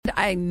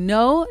I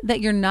know that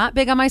you're not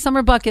big on my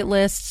summer bucket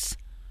lists,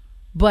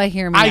 but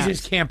hear me out. I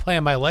just can't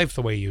plan my life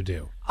the way you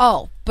do.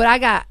 Oh,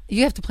 but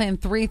you have to plan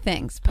 3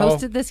 things.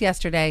 Posted this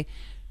yesterday.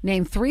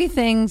 Name 3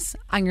 things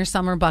on your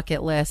summer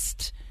bucket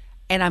list,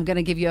 and I'm going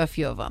to give you a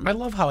few of them. I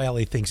love how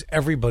Allie thinks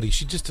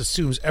she just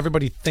assumes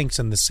everybody thinks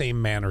in the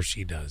same manner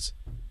she does.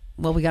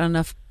 Well, we got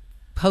enough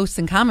posts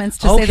and comments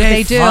to say that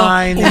they do.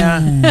 Fine,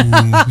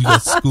 yeah. You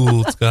got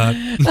schooled, Scott.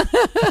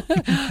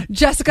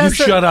 Jessica, You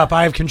shut up.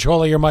 I have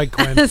control of your mic,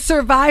 Quinn.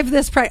 survive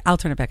this I'll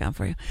turn it back on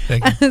for you.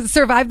 Thank you.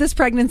 Survive this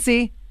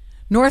pregnancy.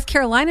 North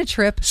Carolina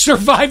trip.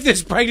 Survive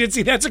this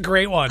pregnancy. That's a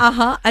great one.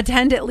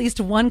 Attend at least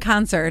 1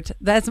 concert.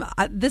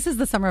 This is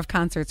the summer of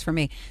concerts for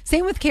me.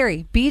 Same with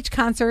Carrie. Beach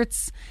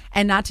concerts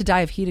and not to die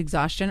of heat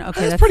exhaustion.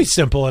 Okay, that's pretty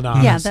simple and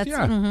honest. Yeah,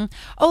 that's.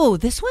 Oh,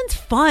 this one's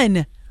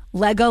fun.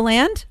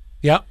 Legoland.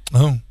 Yep.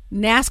 Oh.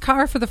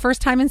 NASCAR for the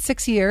first time in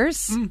 6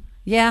 years.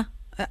 Yeah.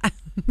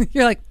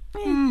 You're like,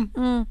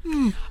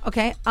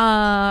 okay.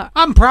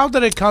 I'm proud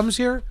that it comes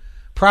here.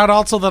 Proud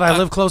also that I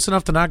live close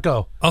enough to not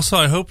go. Also,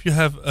 I hope you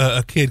have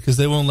a kid because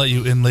they won't let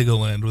you in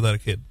Legoland without a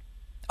kid.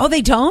 Oh,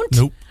 they don't?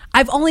 Nope.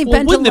 I've only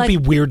been to wouldn't it be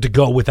weird to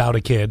go without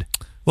a kid?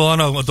 Well, I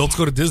know adults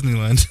go to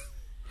Disneyland.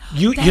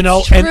 You That's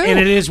know, true. and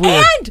it is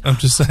weird. And I'm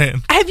just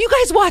saying. have you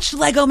guys watched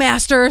Lego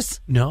Masters?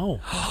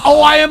 No.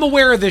 Oh, I am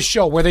aware of this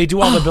show where they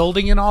do all the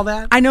building and all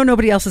that. I know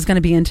nobody else is going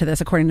to be into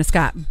this, according to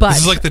Scott. But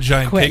This is like the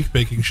giant Quinn. cake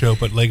baking show,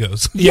 but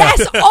Legos.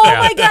 Yes. Oh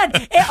my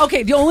God.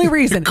 Okay. The only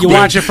reason You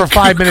watch it for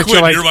 5 minutes, Quinn,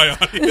 you're like, you're my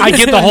audience. I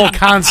get the whole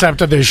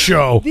concept of this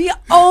show. the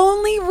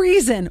only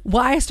reason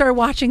why I started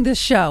watching this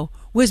show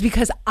was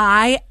because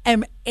I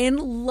am in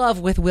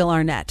love with Will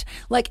Arnett.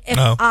 Like, if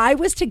I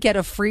was to get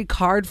a free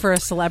card for a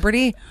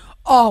celebrity,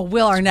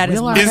 Will Arnett is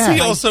my Is he my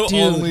also dude.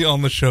 only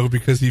on the show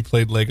because he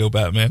played Lego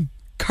Batman?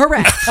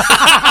 Correct.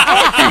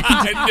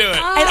 I knew it.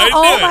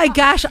 And my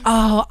gosh,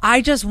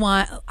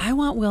 I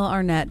want Will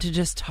Arnett to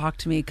just talk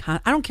to me. I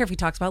don't care if he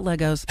talks about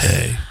Legos.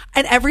 Hey.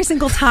 And every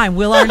single time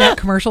Will Arnett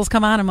commercials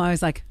come on, I'm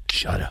always like,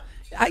 Shut up.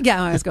 I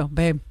always go,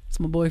 babe, it's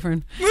my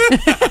boyfriend.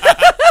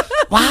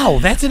 Wow,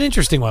 that's an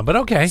interesting one, but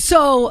okay.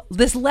 So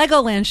this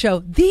Legoland show,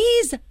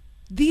 these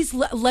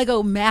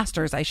Lego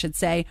Masters, I should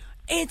say,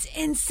 it's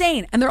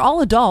insane. And they're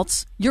all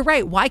adults. You're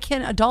right. Why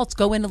can't adults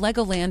go into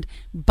Legoland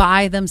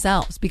by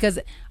themselves? Because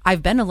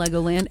I've been to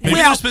Legoland. And Maybe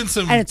there's been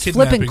some and it's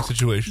kidnapping flipping.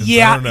 situations. I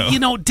Yeah,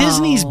 don't know.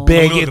 Disney's Let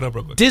big. me look it up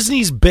real quick.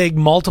 Disney's big,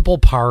 multiple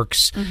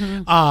parks,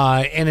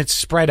 and it's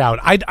spread out.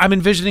 I'm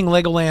envisioning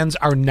Legolands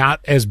are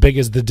not as big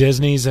as the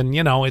Disneys, and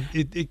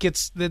it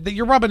gets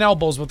you're rubbing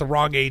elbows with the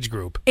wrong age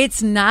group.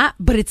 It's not,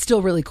 but it's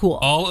still really cool.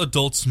 All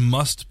adults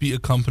must be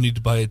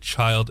accompanied by a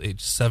child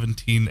age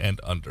 17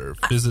 and under.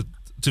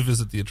 To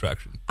visit the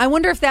attraction. I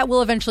wonder if that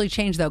will eventually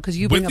change, though, because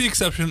With the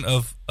exception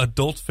of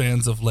adult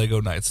fans of Lego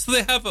Nights. So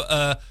they have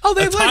a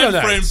they have time Lego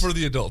frame Nights. for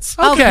the adults.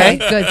 Okay,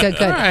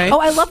 good. All right. Oh,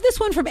 I love this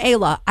one from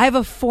Ayla. I have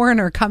a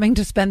foreigner coming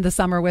to spend the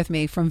summer with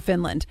me from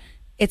Finland.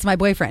 It's my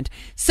boyfriend.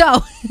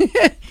 So,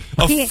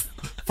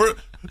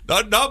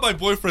 Not my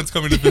boyfriend's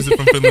coming to visit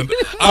from Finland.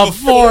 I'm a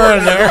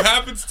foreigner. who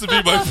happens to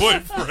be my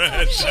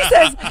boyfriend. she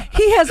says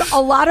he has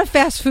a lot of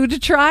fast food to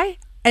try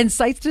and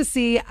sights to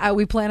see.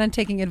 We plan on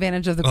taking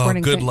advantage of the Oh,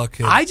 courting. good luck,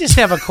 kid. I just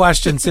have a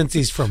question. Since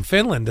he's from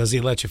Finland, does he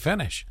let you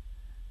finish?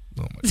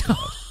 Oh my god.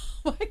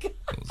 Oh my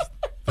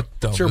God.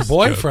 It's your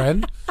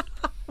boyfriend.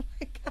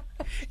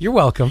 You're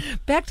welcome.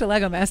 Back to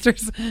Lego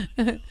Masters.